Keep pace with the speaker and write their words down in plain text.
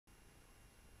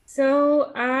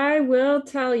So I will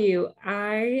tell you,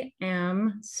 I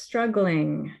am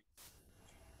struggling.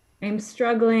 I'm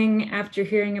struggling after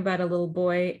hearing about a little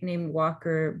boy named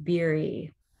Walker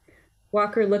Beery.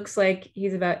 Walker looks like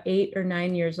he's about 8 or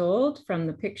 9 years old from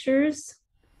the pictures,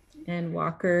 and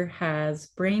Walker has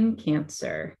brain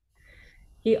cancer.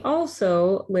 He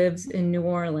also lives in New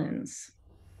Orleans.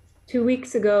 2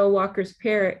 weeks ago, Walker's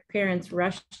parents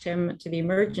rushed him to the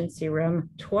emergency room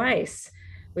twice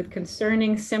with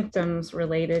concerning symptoms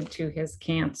related to his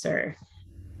cancer.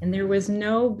 And there was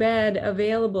no bed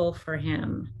available for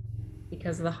him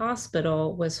because the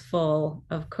hospital was full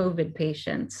of COVID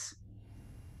patients.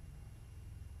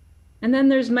 And then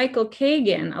there's Michael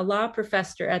Kagan, a law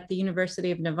professor at the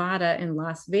University of Nevada in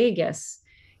Las Vegas.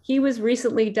 He was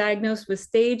recently diagnosed with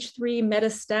stage 3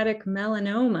 metastatic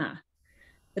melanoma.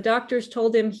 The doctors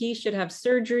told him he should have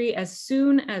surgery as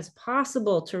soon as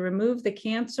possible to remove the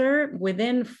cancer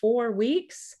within 4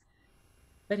 weeks,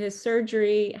 but his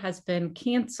surgery has been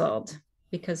canceled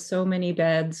because so many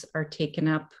beds are taken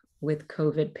up with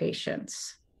COVID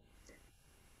patients.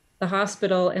 The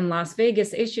hospital in Las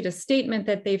Vegas issued a statement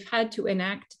that they've had to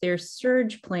enact their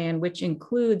surge plan, which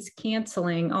includes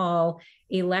canceling all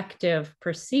elective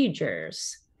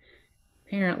procedures.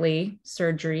 Apparently,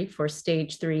 surgery for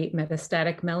stage 3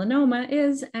 metastatic melanoma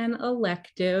is an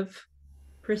elective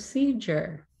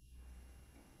procedure.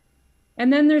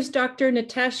 And then there's Dr.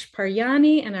 Nitesh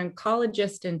Paryani, an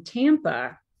oncologist in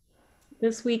Tampa.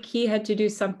 This week, he had to do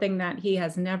something that he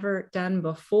has never done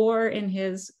before in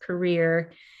his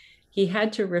career. He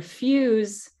had to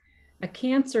refuse a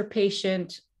cancer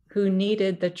patient who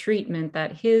needed the treatment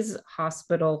that his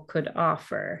hospital could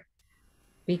offer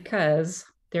because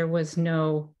there was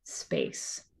no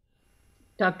space.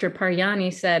 Dr.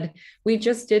 Paryani said, "We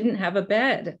just didn't have a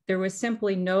bed. There was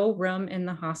simply no room in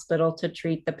the hospital to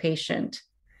treat the patient.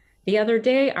 The other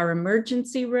day, our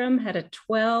emergency room had a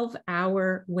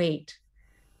 12-hour wait.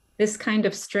 This kind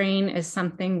of strain is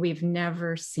something we've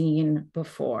never seen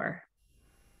before."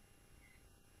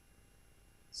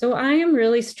 So I am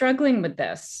really struggling with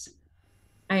this.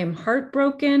 I am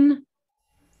heartbroken.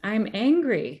 I'm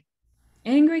angry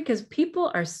because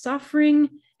people are suffering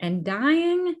and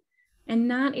dying and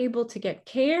not able to get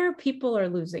care. People are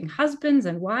losing husbands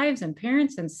and wives and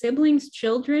parents and siblings.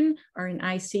 Children are in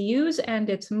ICUs, and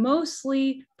it's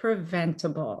mostly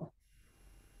preventable.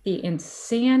 The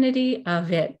insanity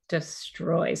of it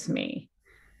destroys me.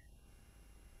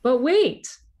 But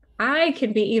wait, I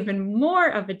can be even more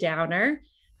of a downer,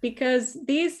 because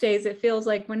these days it feels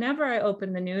like whenever I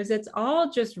open the news, it's all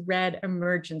just red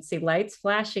emergency lights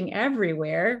flashing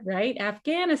everywhere, right?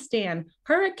 Afghanistan,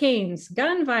 hurricanes,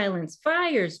 gun violence,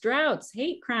 fires, droughts,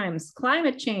 hate crimes,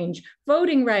 climate change,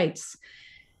 voting rights.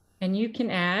 And you can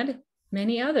add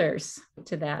many others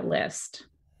to that list.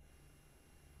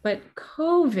 But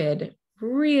COVID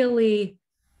really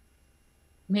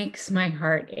makes my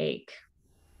heart ache,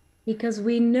 because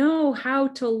we know how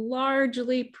to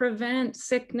largely prevent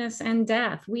sickness and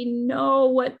death. We know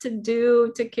what to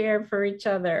do to care for each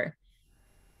other,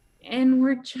 and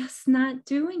we're just not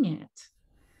doing it.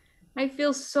 I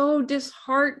feel so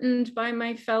disheartened by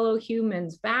my fellow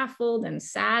humans, baffled and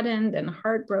saddened and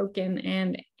heartbroken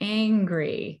and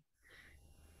angry.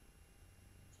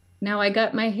 Now, I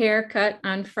got my hair cut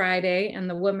on Friday, and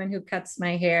the woman who cuts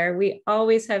my hair, we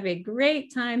always have a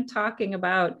great time talking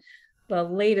about the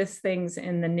latest things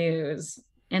in the news.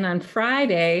 And on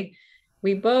Friday,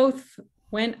 we both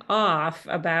went off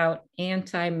about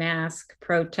anti-mask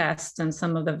protests and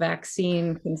some of the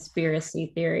vaccine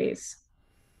conspiracy theories.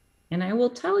 And I will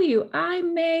tell you, I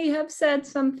may have said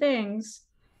some things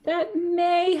that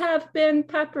may have been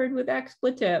peppered with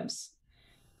expletives.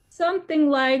 Something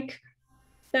like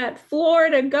that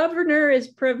Florida governor is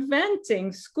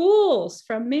preventing schools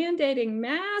from mandating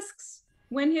masks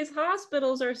when his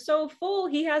hospitals are so full,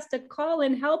 he has to call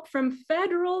in help from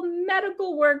federal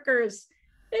medical workers.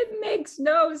 It makes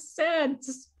no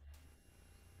sense.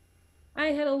 I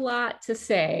had a lot to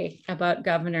say about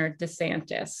Governor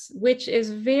DeSantis, which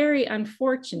is very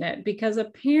unfortunate because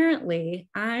apparently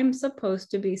I'm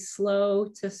supposed to be slow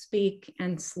to speak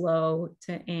and slow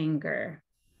to anger.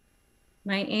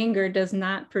 My anger does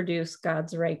not produce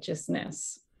God's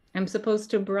righteousness. I'm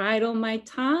supposed to bridle my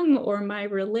tongue, or my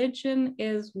religion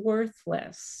is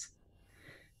worthless.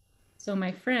 So,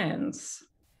 my friends,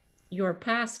 your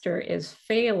pastor is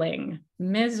failing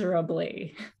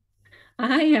miserably.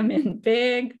 I am in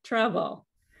big trouble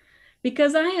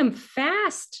because I am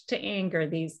fast to anger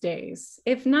these days,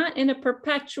 if not in a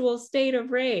perpetual state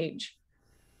of rage.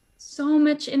 So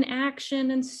much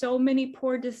inaction and so many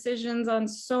poor decisions on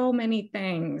so many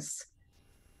things.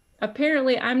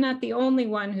 Apparently, I'm not the only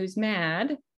one who's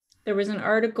mad. There was an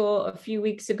article a few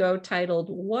weeks ago titled,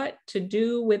 "What to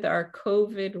Do with Our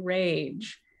COVID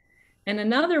Rage?" And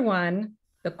another one,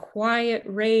 "The Quiet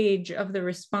Rage of the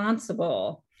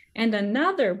Responsible." And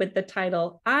another with the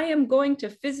title, "I Am Going to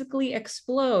Physically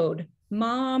Explode,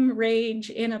 Mom Rage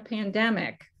in a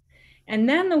Pandemic." And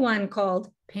then the one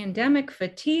called "Pandemic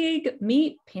Fatigue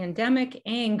Meet Pandemic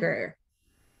Anger."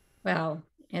 Well,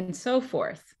 and so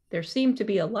forth. There seem to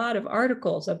be a lot of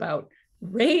articles about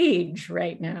rage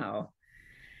right now.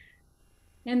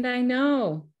 And I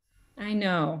know,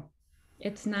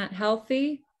 it's not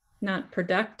healthy, not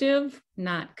productive,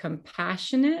 not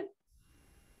compassionate.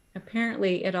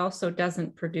 Apparently, it also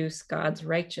doesn't produce God's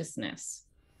righteousness.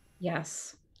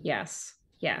 Yes, yes,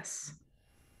 yes.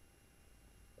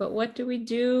 But what do we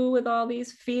do with all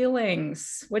these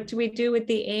feelings? What do we do with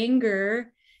the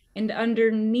anger? And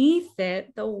underneath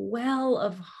it, the well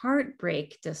of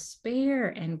heartbreak, despair,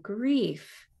 and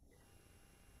grief.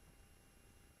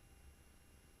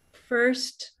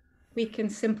 First, we can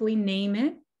simply name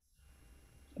it.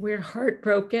 We're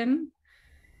heartbroken.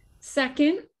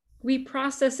 Second, we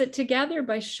process it together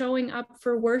by showing up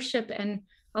for worship and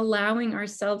allowing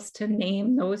ourselves to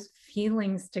name those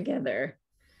feelings together.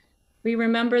 We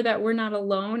remember that we're not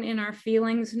alone in our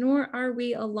feelings, nor are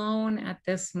we alone at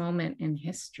this moment in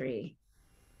history.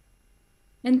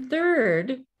 And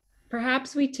third,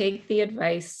 perhaps we take the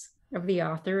advice of the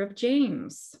author of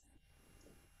James.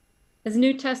 As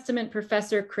New Testament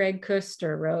professor Craig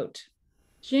Kuster wrote,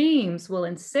 James will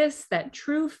insist that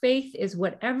true faith is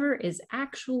whatever is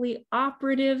actually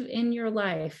operative in your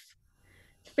life.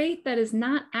 Faith that is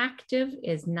not active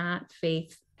is not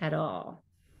faith at all.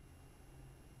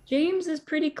 James is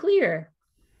pretty clear.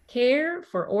 Care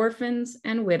for orphans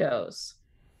and widows.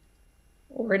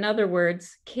 Or in other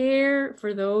words, care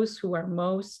for those who are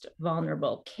most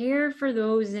vulnerable. Care for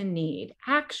those in need.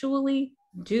 Actually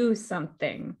do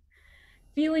something.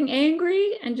 Feeling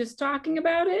angry and just talking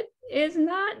about it is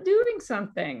not doing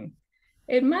something.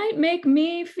 It might make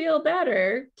me feel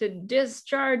better to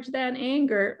discharge that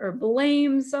anger or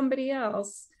blame somebody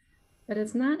else, but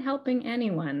it's not helping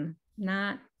anyone,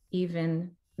 not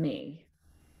even me.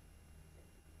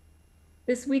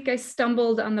 This week, I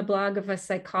stumbled on the blog of a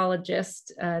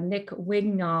psychologist, Nick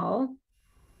Wignall,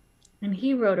 and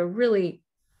he wrote a really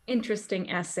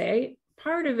interesting essay.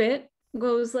 Part of it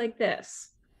goes like this.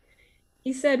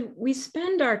 He said, we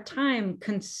spend our time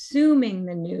consuming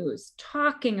the news,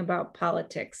 talking about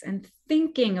politics, and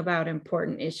thinking about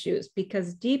important issues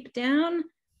because deep down,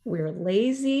 we're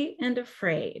lazy and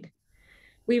afraid.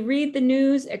 We read the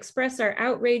news, express our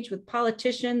outrage with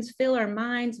politicians, fill our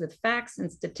minds with facts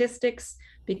and statistics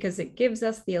because it gives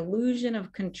us the illusion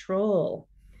of control.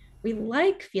 We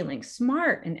like feeling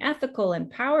smart and ethical and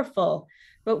powerful,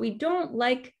 but we don't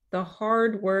like the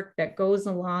hard work that goes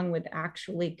along with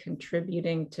actually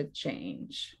contributing to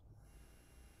change.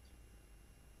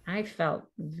 I felt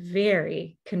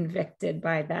very convicted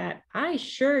by that. I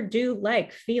sure do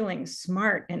like feeling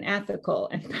smart and ethical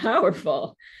and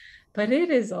powerful, but it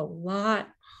is a lot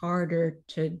harder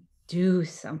to do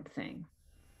something.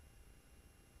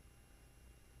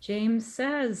 James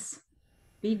says,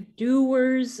 be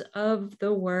doers of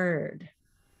the word.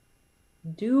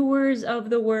 Doers of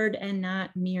the word and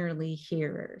not merely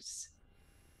hearers.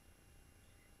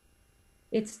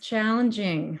 It's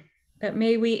challenging, but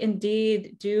may we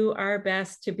indeed do our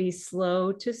best to be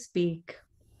slow to speak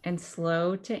and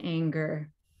slow to anger,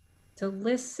 to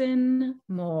listen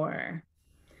more.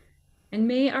 And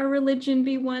may our religion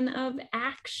be one of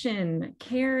action,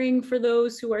 caring for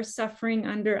those who are suffering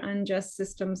under unjust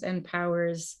systems and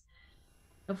powers.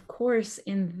 Of course,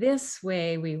 in this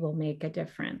way, we will make a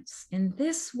difference. In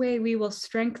this way, we will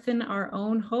strengthen our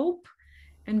own hope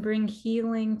and bring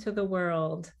healing to the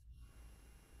world.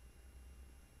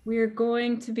 We're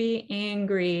going to be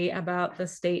angry about the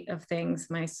state of things,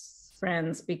 my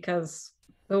friends, because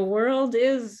the world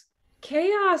is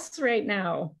chaos right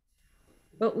now.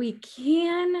 But we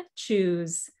can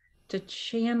choose to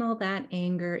channel that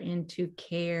anger into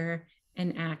care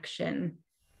and action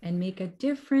and make a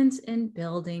difference in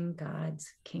building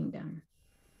God's kingdom.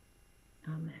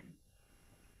 Amen.